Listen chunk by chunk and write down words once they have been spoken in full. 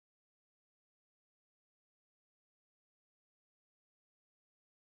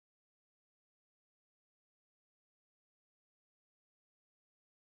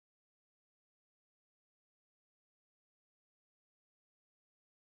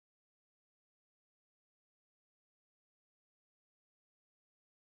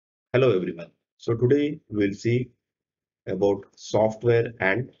Hello everyone. So today we'll see about software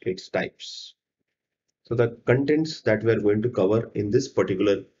and its types. So the contents that we're going to cover in this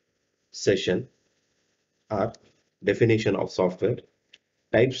particular session are definition of software,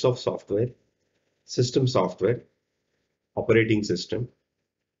 types of software, system software, operating system,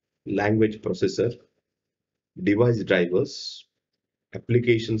 language processor, device drivers,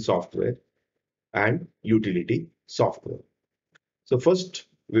 application software, and utility software. So first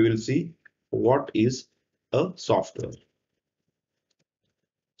we will see what is a software.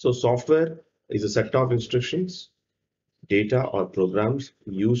 So software is a set of instructions, data or programs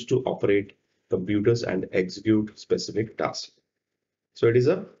used to operate computers and execute specific tasks. So it is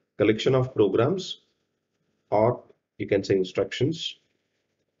a collection of programs, or you can say instructions,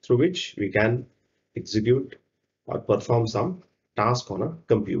 through which we can execute or perform some task on a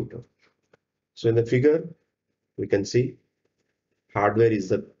computer. So in the figure, we can see hardware is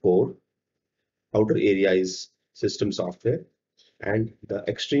the core, outer area is system software, and the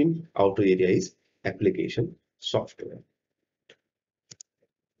extreme outer area is application software.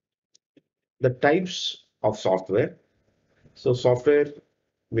 The types of software. So software,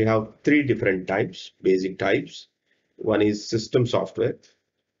 we have three different types, basic types. One is system software.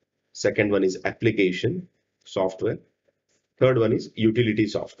 Second one is application software. Third one is utility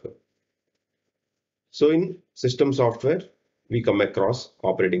software. So in system software, we come across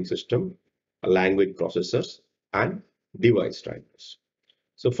operating system, language processors, and device drivers.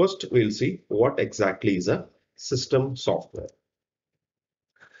 So first we'll see what exactly is a system software.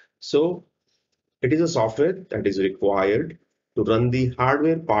 So it is a software that is required to run the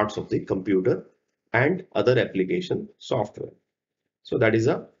hardware parts of the computer and other application software. So that is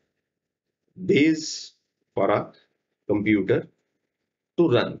a base for a computer to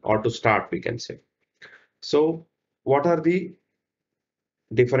run or to start, we can say. So what are the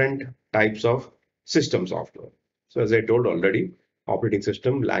different types of system software? So as I told already, operating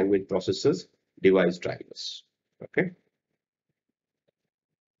system, language processors, device drivers. Okay.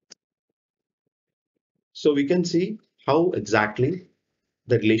 So we can see how exactly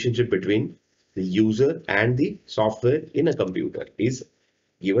the relationship between the user and the software in a computer is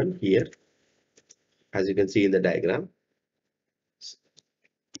given here, as you can see in the diagram.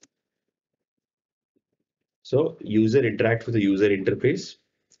 So user interacts with the user interface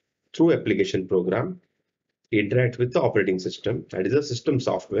through application program. He interacts with the operating system, that is a system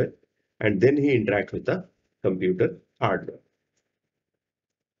software, and then he interacts with the computer hardware.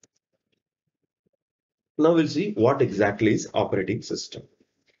 Now we'll see what exactly is operating system.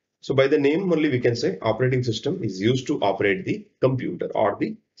 So by the name only we can say operating system is used to operate the computer or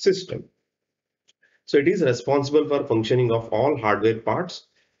the system. So it is responsible for functioning of all hardware parts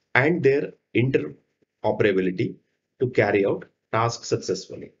and their interoperability to carry out tasks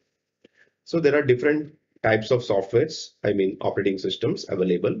successfully. So there are different types of softwares, I mean operating systems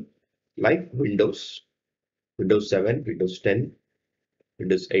available like Windows, Windows 7, Windows 10,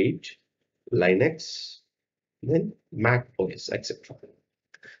 Windows 8, Linux, then Mac OS, etc.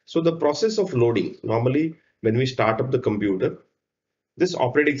 So the process of loading, normally when we start up the computer, this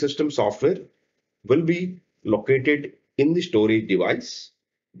operating system software will be located in the storage device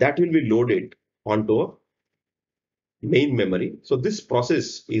that will be loaded onto a main memory. So this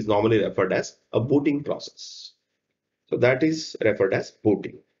process is normally referred as a booting process. So that is referred as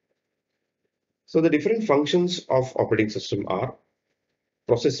booting. So the different functions of operating system are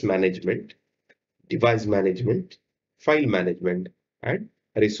process management, device management, file management, and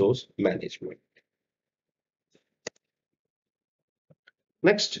resource management.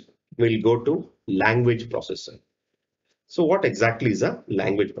 Next, we'll go to language processor. So what exactly is a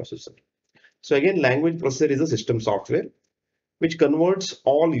language processor? So again, language processor is a system software which converts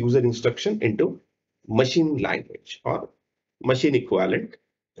all user instruction into machine language or machine equivalent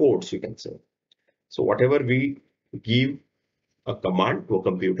codes, you can say. So whatever we give a command to a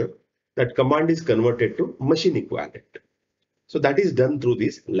computer, that command is converted to machine equivalent. So that is done through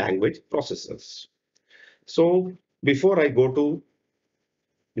these language processors. So before I go to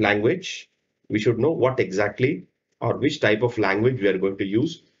language, we should know what exactly or which type of language we are going to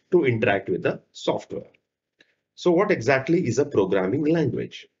use to interact with the software. So what exactly is a programming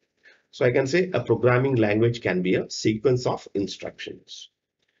language? So I can say a programming language can be a sequence of instructions.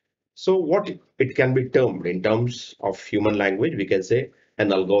 So what it can be termed in terms of human language, we can say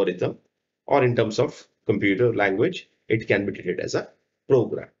an algorithm, or in terms of computer language, it can be treated as a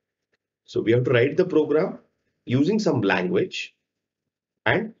program. So we have to write the program using some language,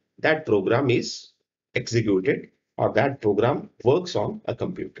 and that program is executed, or that program works on a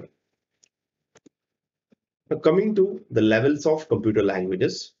computer. Now coming to the levels of computer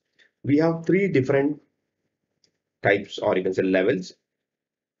languages. we have three different types, or you can say levels.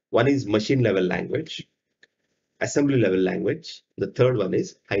 One is machine level language, assembly level language. The third one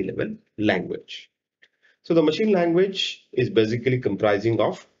is high level language. So the machine language is basically comprising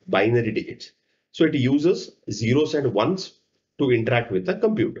of binary digits. So it uses zeros and ones to interact with the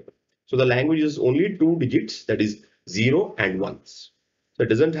computer. So the language is only two digits, that is zero and ones. So it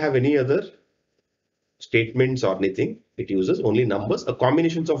doesn't have any other statements or anything. It uses only numbers, a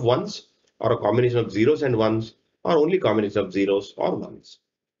combinations of ones or a combination of zeros and ones, or only combination of zeros or ones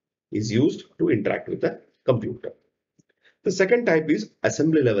is used to interact with the computer. The second type is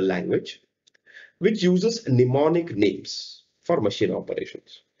assembly level language, which uses mnemonic names for machine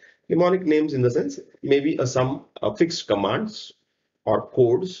operations. Mnemonic names in the sense maybe some fixed commands or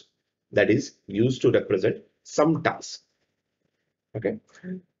codes that is used to represent some task. Okay.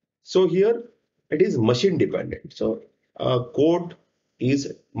 So here it is machine dependent. So code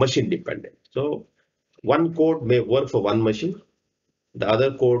is machine dependent. So one code may work for one machine, the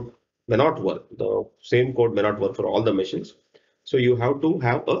other code may not work. The same code may not work for all the machines. So you have to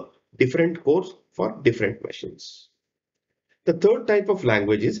have a different course for different machines. The third type of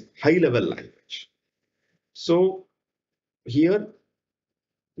language is high level language. So here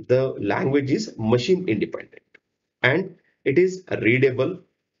the language is machine independent and it is readable.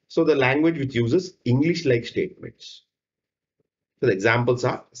 So the language which uses English like statements. So the examples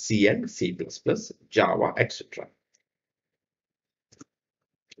are C and C++, Java, etc.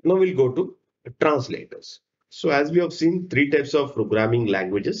 Now we'll go to translators. So as we have seen three types of programming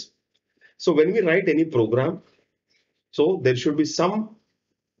languages. So when we write any program, so there should be some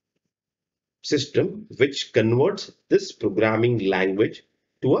system which converts this programming language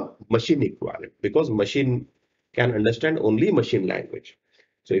to a machine equivalent, because machine can understand only machine language.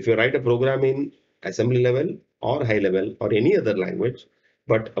 So if you write a program in assembly level or high level or any other language,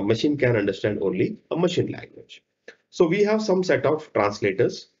 but a machine can understand only a machine language. So we have some set of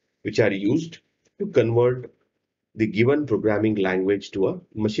translators which are used to convert the given programming language to a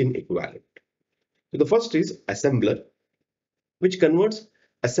machine equivalent. So the first is assembler, which converts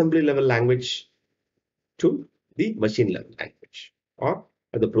assembly level language to the machine level language, or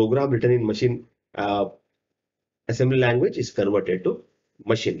the program written in machine assembly language is converted to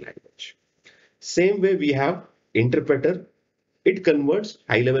machine language. Same way we have interpreter. It converts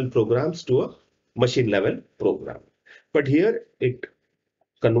high level programs to a machine level program. But here it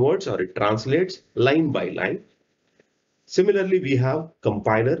converts or it translates line by line. Similarly, we have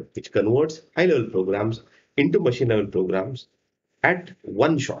compiler, which converts high level programs into machine level programs at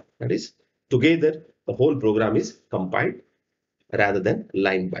one shot. That is, together the whole program is compiled rather than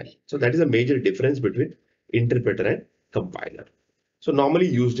line by line. So that is a major difference between interpreter and compiler. So normally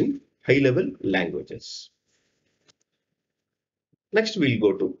used in high level languages. Next, we'll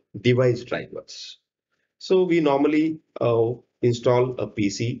go to device drivers. So we normally install a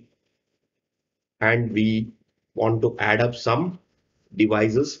PC and we want to add up some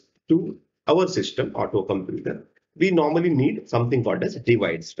devices to our system or to a computer. We normally need something called as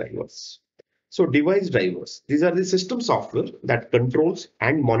device drivers. So device drivers, these are the system software that controls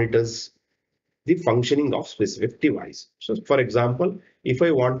and monitors the functioning of specific device. So for example, if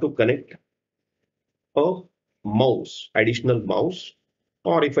I want to connect a mouse, additional mouse,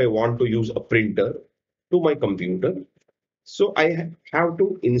 or if I want to use a printer to my computer, so I have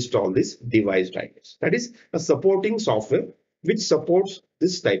to install this device drivers. That is a supporting software which supports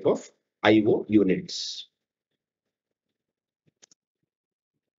this type of IO units.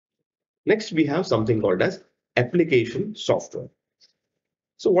 Next, we have something called as application software.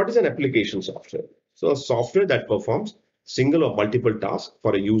 So what is an application software? So a software that performs single or multiple tasks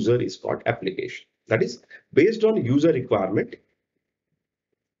for a user is called application. That is based on user requirement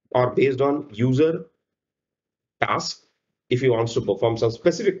or based on user task. If he wants to perform some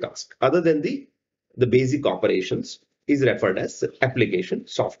specific task other than the basic operations is referred as application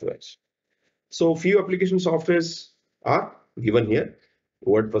softwares. So few application softwares are given here: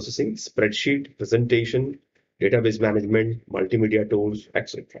 word processing, spreadsheet, presentation, database management, multimedia tools,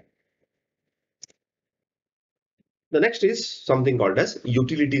 etc. The next is something called as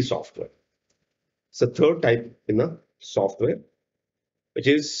utility software. It's a third type in a software, which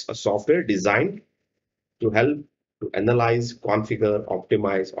is a software designed to help to analyze, configure,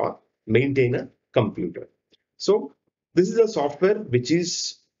 optimize, or maintain a computer. So this is a software which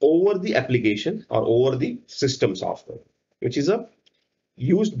is over the application or over the system software, which is a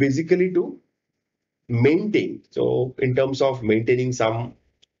used basically to maintain. So in terms of maintaining some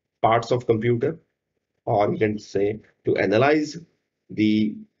parts of computer, or you can say to analyze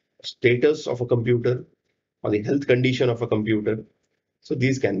the status of a computer or the health condition of a computer, So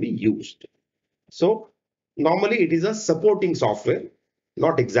these can be used. So normally it is a supporting software,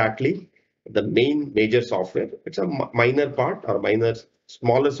 not exactly the main major software. It's a minor part or minor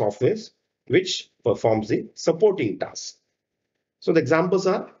smaller softwares which performs the supporting task. So the examples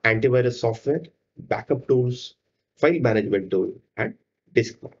are antivirus software, backup tools, file management tool, and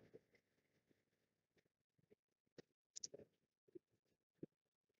disk map.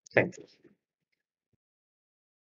 Thank you.